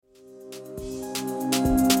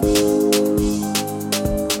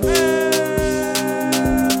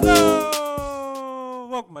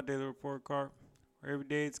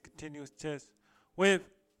continuous test with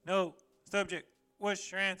no subject.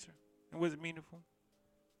 What's your answer? And was it meaningful?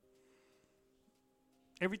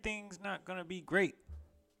 Everything's not going to be great.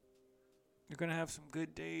 You're going to have some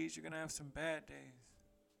good days. You're going to have some bad days.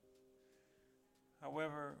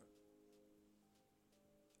 However,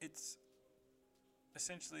 it's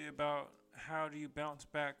essentially about how do you bounce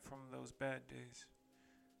back from those bad days?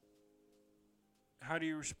 How do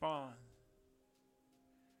you respond?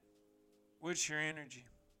 What's your energy?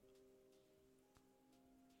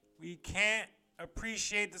 We can't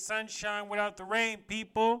appreciate the sunshine without the rain,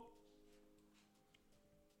 people.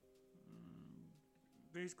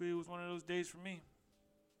 Basically, it was one of those days for me.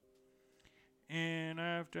 And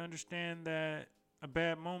I have to understand that a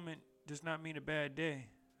bad moment does not mean a bad day.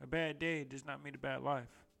 A bad day does not mean a bad life.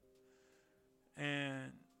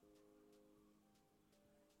 And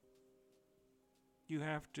you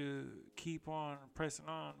have to keep on pressing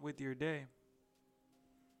on with your day,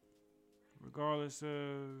 regardless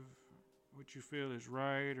of what you feel is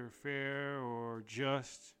right or fair or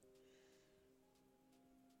just.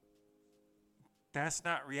 That's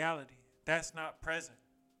not reality. That's not present.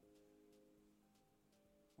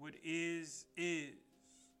 What is. And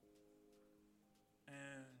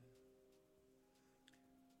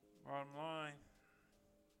bottom line,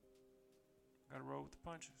 gotta roll with the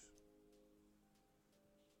punches.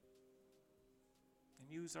 And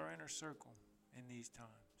use our inner circle in these times.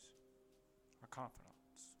 Our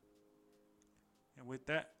confidants. And with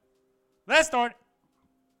that, let's start.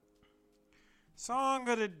 Song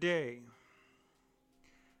of the day.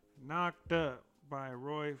 Knocked Up by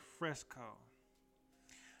Roy Fresco.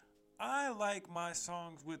 I like my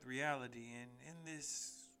songs with reality, and in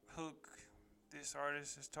this hook, this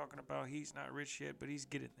artist is talking about he's not rich yet, but he's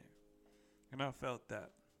getting there. And I felt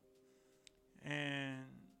that. And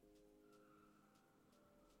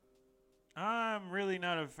I'm really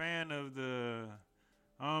not a fan of the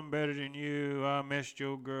I'm better than you, I messed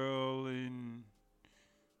your girl, and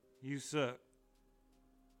you suck.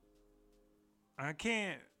 I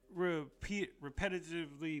can't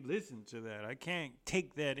repetitively listen to that. I can't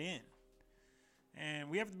take that in. And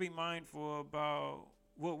we have to be mindful about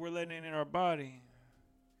what we're letting in our body.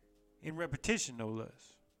 In repetition, no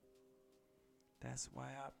less. That's why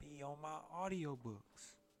I be on my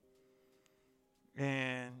audiobooks.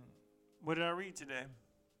 And what did I read today?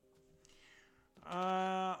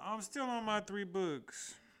 I'm still on my 3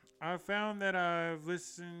 books. I found that I've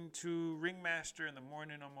listened to Ringmaster in the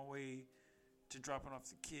morning on my way to dropping off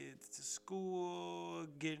the kids to school,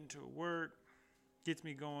 getting to work. Gets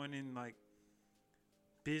me going in like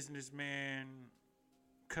businessman,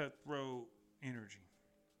 cutthroat energy.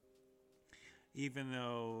 Even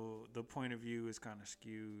though the point of view is kind of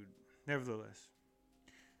skewed. Nevertheless,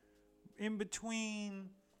 in between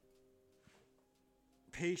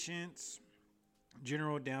patience,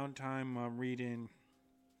 general downtime, I'm reading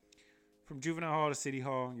From Juvenile Hall to City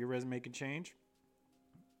Hall, Your Resume Can Change.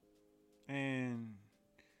 And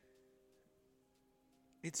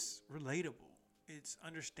it's relatable. It's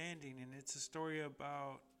understanding, and it's a story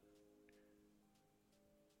about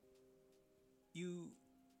you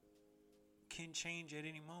can change at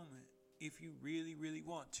any moment if you really, really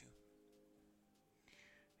want to.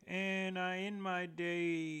 And I end my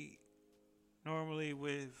day normally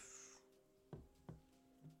with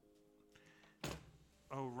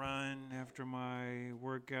a run after my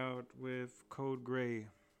workout with Code Gray.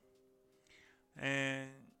 And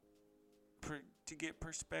to get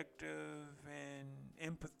perspective and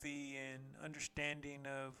empathy and understanding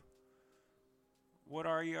of what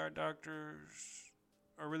our ER doctors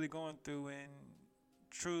are really going through, and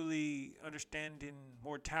truly understanding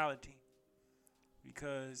mortality,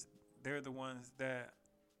 because they're the ones that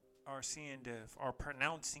are seeing death, are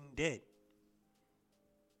pronouncing dead.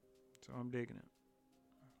 So I'm digging it.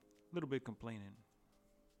 A little bit complaining.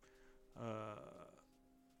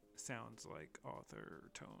 Sounds like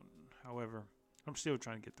author tone. However, I'm still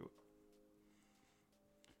trying to get through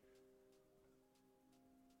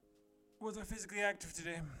it. Was I physically active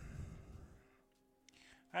today?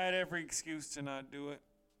 I had every excuse to not do it.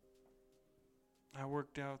 I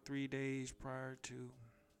worked out 3 days prior to.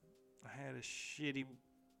 I had a shitty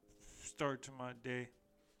start to my day.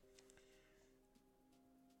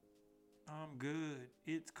 I'm good.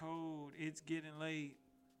 It's cold. It's getting late.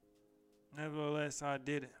 Nevertheless, I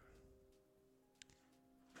did it.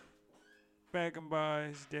 Back and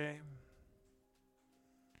By's day.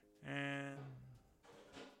 And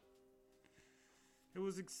it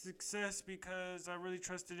was a success because I really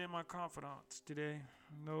trusted in my confidants today.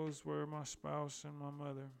 And those were my spouse and my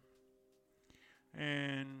mother.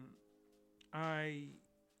 And I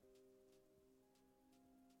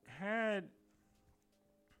had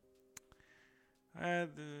I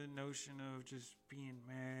had the notion of just being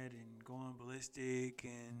mad and going ballistic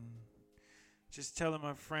and just telling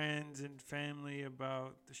my friends and family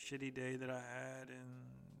about the shitty day that I had,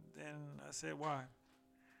 and then I said, why?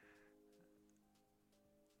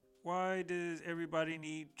 Why does everybody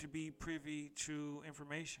need to be privy to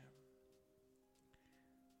information?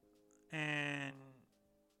 And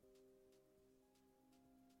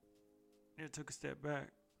it took a step back.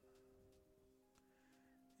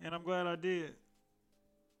 And I'm glad I did.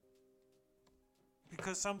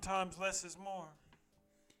 Because sometimes less is more.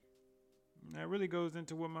 And that really goes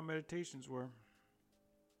into what my meditations were.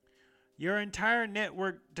 Your entire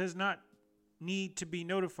network does not need to be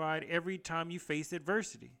notified every time you face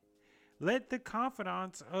adversity. Let the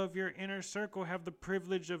confidants of your inner circle have the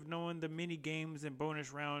privilege of knowing the mini games and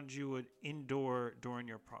bonus rounds you would endure during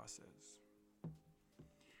your process.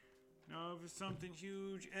 Now, if it's something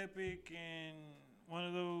huge, epic, and one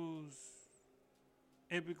of those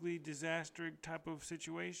epically disastrous type of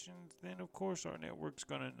situations, then of course our network's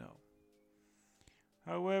gonna know.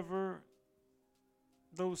 However,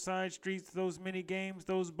 those side streets, those mini games,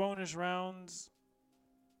 those bonus rounds,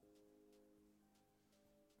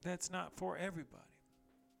 that's not for everybody.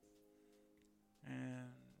 And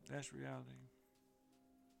that's reality.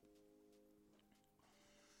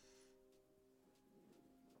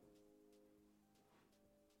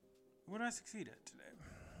 What did I succeed at today?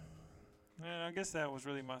 And I guess that was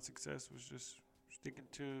really my success, was just sticking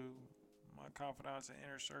to my confidence and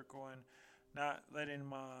inner circle and not letting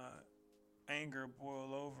my anger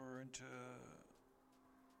boil over into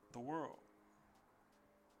the world.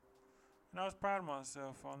 And I was proud of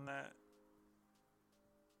myself on that.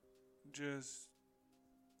 Just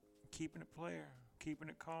keeping it player, keeping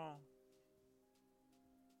it calm.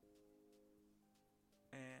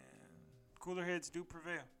 And cooler heads do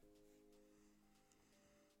prevail,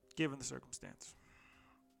 given the circumstance.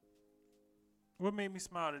 What made me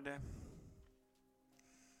smile today?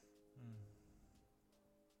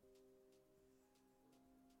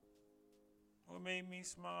 What made me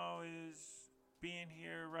smile is being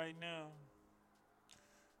here right now,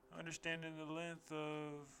 understanding the length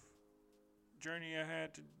of journey I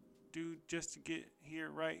had to do just to get here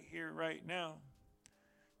right now,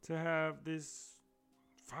 to have this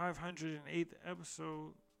 508th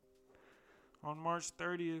episode on March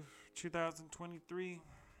 30th, 2023,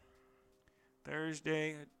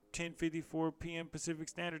 Thursday at 10:54 p.m. Pacific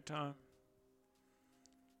Standard Time.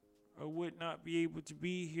 I would not be able to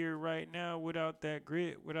be here right now without that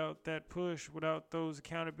grit, without that push, without those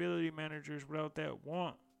accountability managers, without that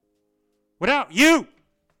want. Without you!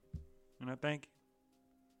 And I thank you.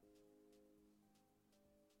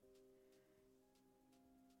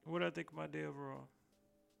 What do I think of my day overall?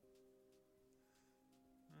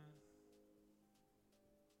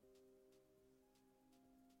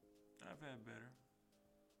 I've had better.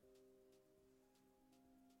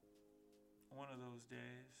 One of those days.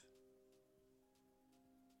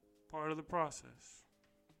 Part of the process.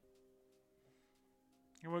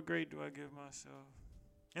 And what grade do I give myself?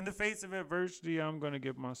 In the face of adversity, I'm going to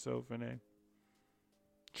give myself an A.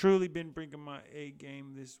 Truly been bringing my A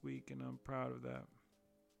game this week, and I'm proud of that.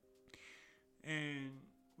 And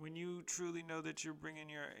when you truly know that you're bringing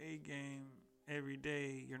your A game every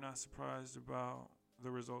day, you're not surprised about the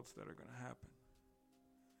results that are going to happen.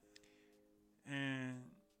 And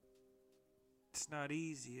it's not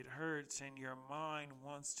easy. It hurts, and your mind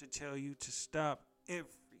wants to tell you to stop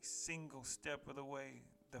every single step of the way,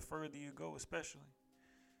 the further you go especially.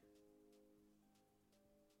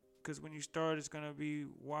 Because when you start, it's going to be,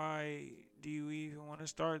 why do you even want to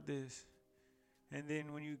start this? And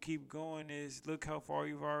then when you keep going, is look how far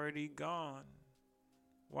you've already gone.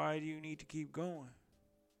 Why do you need to keep going?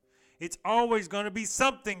 It's always going to be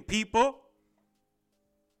something, people.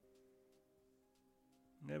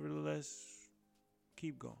 Nevertheless,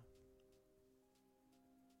 keep going.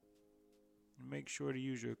 And make sure to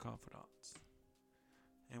use your confidence.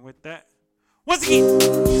 And with that, once again,